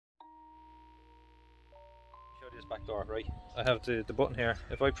this back door, right? I have the button here.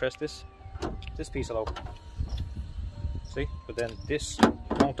 If I press this piece will open. See? But then this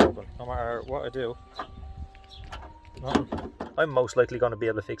won't open, no matter what I do. Nothing. I'm most likely going to be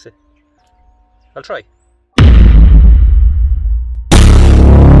able to fix it. I'll try.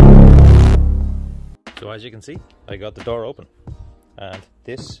 So as you can see, I got the door open. And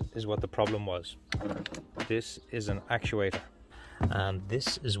this is what the problem was. This is an actuator. And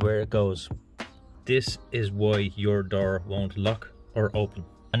this is where it goes. This is why your door won't lock or open.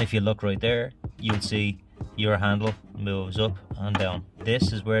 And if you look right there, you'll see your handle moves up and down.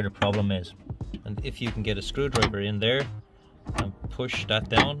 This is where the problem is. And if you can get a screwdriver in there and push that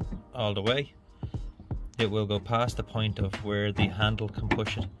down all the way, it will go past the point of where the handle can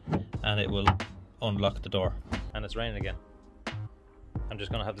push it and it will unlock the door. And it's raining again. I'm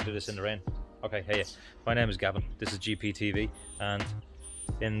just gonna have to do this in the rain. Okay, hey, my name is Gavin. This is GPTV, and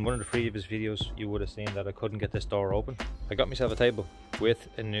in one of the previous videos you would have seen that I couldn't get this door open. I got myself a table with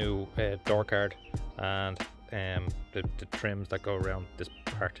a new door card and the trims that go around this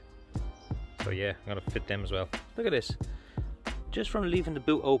part. So yeah, I'm gonna fit them as well. Look at this. Just from leaving the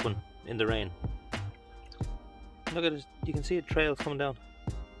boot open in the rain. Look at this, you can see a trail coming down.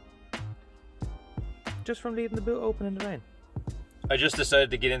 Just from leaving the boot open in the rain. I just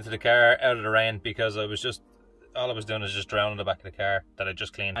decided to get into the car out of the rain because all I was doing is just drowning the back of the car that I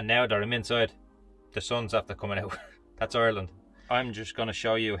just cleaned. And now that I'm inside, the sun's after coming out. That's Ireland. I'm just going to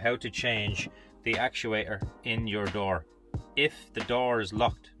show you how to change the actuator in your door if the door is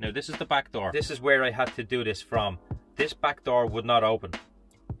locked. Now this is the back door. This is where I had to do this from. This back door would not open.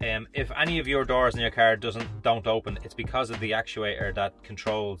 If any of your doors in your car don't open, it's because of the actuator that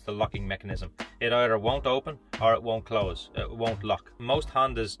controls the locking mechanism. It either won't open or it won't close. It won't lock. Most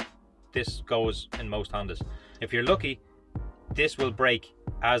Hondas, this goes in most Hondas. If you're lucky, this will break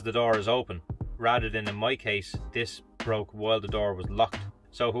as the door is open, rather than in my case, this broke while the door was locked.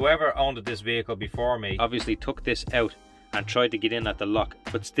 So whoever owned this vehicle before me obviously took this out and tried to get in at the lock,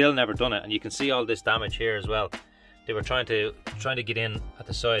 but still never done it. And you can see all this damage here as well. They were trying to get in at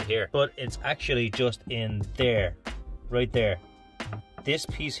the side here, but it's actually just in there, right there. This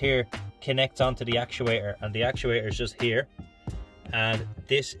piece here connects onto the actuator, and the actuator is just here. And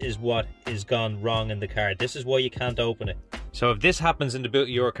this is what is gone wrong in the car. This is why you can't open it. So if this happens in the boot of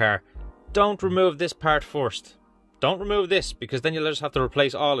your car, don't remove this part first. Don't remove this, because then you'll just have to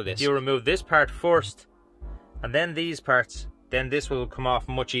replace all of this. You remove this part first, and then these parts, then this will come off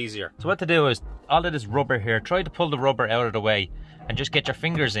much easier. So what to do is, all of this rubber here, try to pull the rubber out of the way and just get your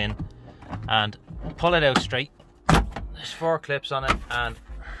fingers in and pull it out straight. There's 4 clips on it and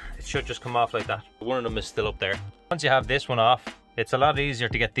it should just come off like that. One of them is still up there. Once you have this one off, it's a lot easier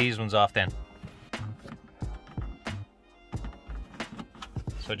to get these ones off then.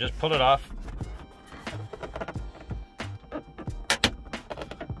 So just pull it off.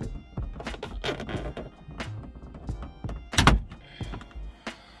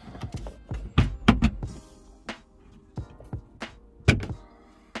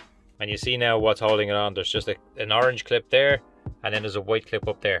 And you see now what's holding it on. There's just an orange clip there, and then there's a white clip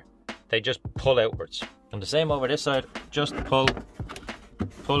up there. They just pull outwards. And the same over this side, just pull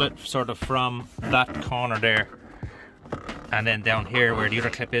it sort of from that corner there. And then down here where the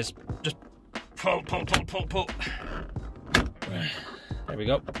other clip is, just pull. There we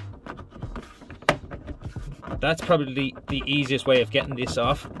go. That's probably the easiest way of getting this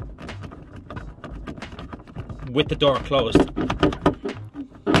off with the door closed.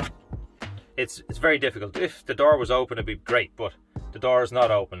 It's very difficult. If the door was open, it'd be great, but the door is not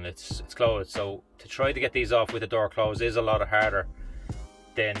open, it's closed. So to try to get these off with the door closed is a lot harder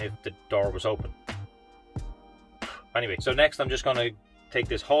than if the door was open. Anyway, so next I'm just going to take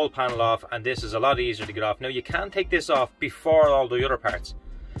this whole panel off, and this is a lot easier to get off. Now you can take this off before all the other parts,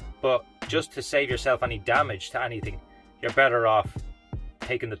 but just to save yourself any damage to anything, you're better off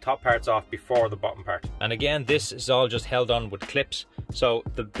taking the top parts off before the bottom part. And again, this is all just held on with clips. So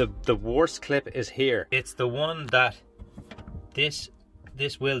the worst clip is here. It's the one that this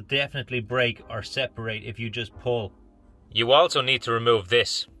will definitely break or separate if you just pull. You also need to remove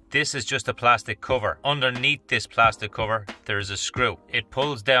this. This is just a plastic cover. Underneath this plastic cover, there is a screw. It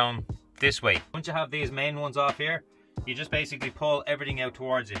pulls down this way. Once you have these main ones off here, you just basically pull everything out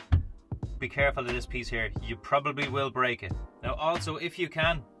towards it. Be careful of this piece here. You probably will break it. Now also, if you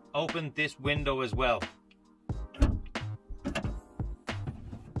can, open this window as well.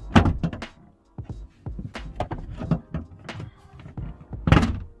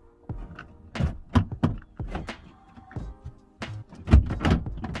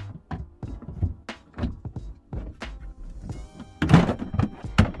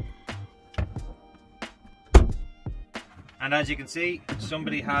 And as you can see,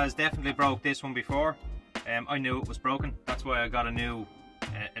 somebody has definitely broke this one before. I knew it was broken, that's why I got a new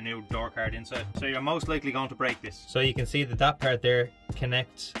door card inside. So you're most likely going to break this. So you can see that that part there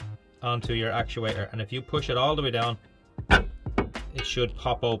connects onto your actuator, and if you push it all the way down, it should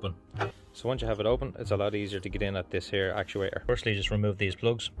pop open. So once you have it open, it's a lot easier to get in at this here actuator. Firstly, just remove these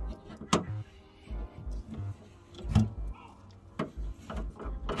plugs.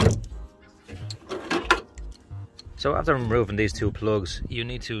 So after removing these two plugs, you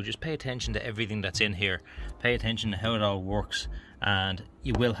need to just pay attention to everything that's in here. Pay attention to how it all works, and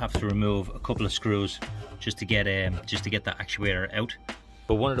you will have to remove a couple of screws just to get that actuator out.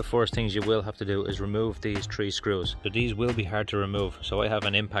 But one of the first things you will have to do is remove these 3 screws. So these will be hard to remove. So I have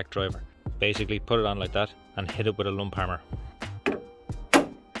an impact driver. Basically put it on like that and hit it with a lump hammer.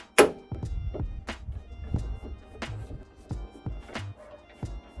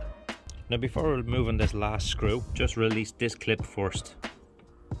 Now before removing this last screw, just release this clip first.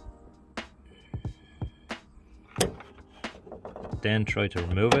 Then try to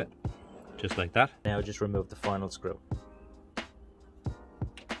remove it, just like that. Now just remove the final screw.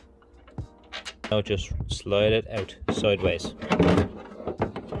 Now just slide it out sideways,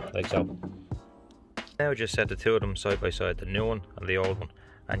 like so. Now just set the two of them side by side, the new one and the old one,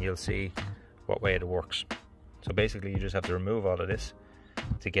 and you'll see what way it works. So basically you just have to remove all of this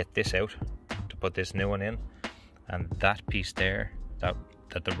to get this out, to put this new one in, and that piece there that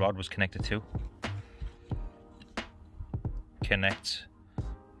the rod was connected to connects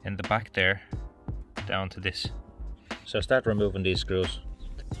in the back there down to this. So start removing these screws.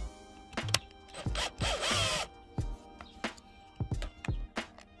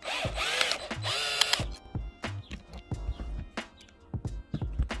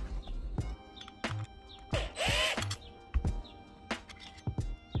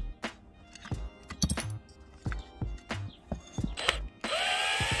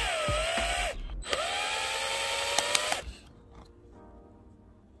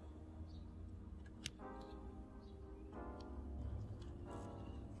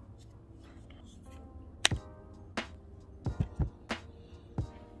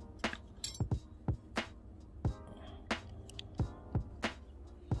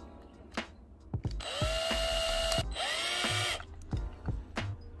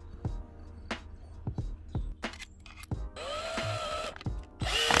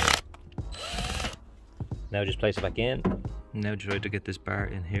 Now just place it back in. Now try to get this bar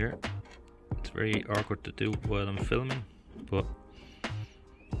in here. It's very awkward to do while I'm filming, but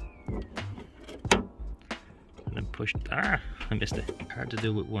and then push. I missed it. Hard to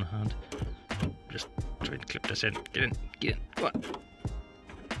do with one hand. Just try to clip this in. Get in, get in. Go on.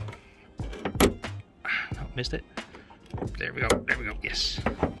 No, missed it. There we go. There we go. Yes.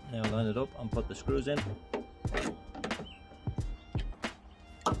 Now line it up and put the screws in.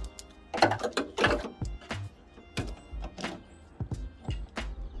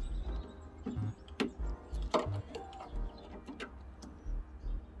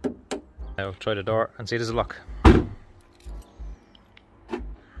 Now try the door and see there's a lock.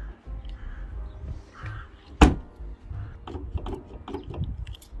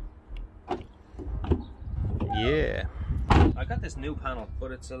 Yeah. I got this new panel,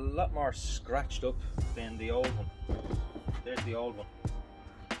 but it's a lot more scratched up than the old one. There's the old one.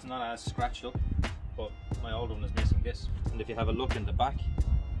 It's not as scratched up, but my old one is missing this. And if you have a look in the back,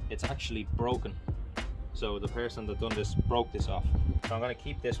 it's actually broken. So the person that done this broke this off. So I'm going to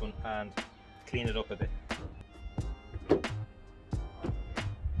keep this one and clean it up a bit.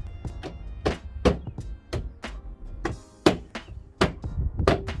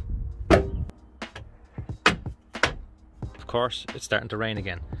 Of course, it's starting to rain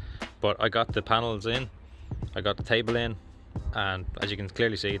again, but I got the panels in, I got the table in, and as you can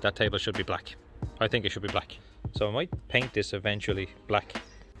clearly see, that table should be black. I think it should be black. So I might paint this eventually black.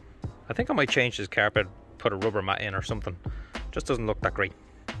 I think I might change this carpet, put a rubber mat in or something. Just doesn't look that great.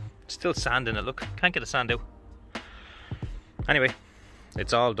 Still sand in it, look. Can't get the sand out. Anyway,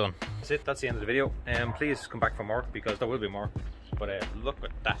 it's all done. That's it, that's the end of the video. Please come back for more, because there will be more. But look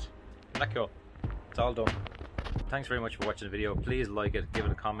at that. Isn't that cool? It's all done. Thanks very much for watching the video. Please like it, give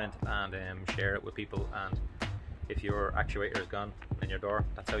it a comment, and share it with people. And if your actuator is gone in your door,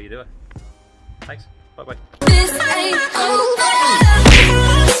 that's how you do it. Thanks. Bye bye.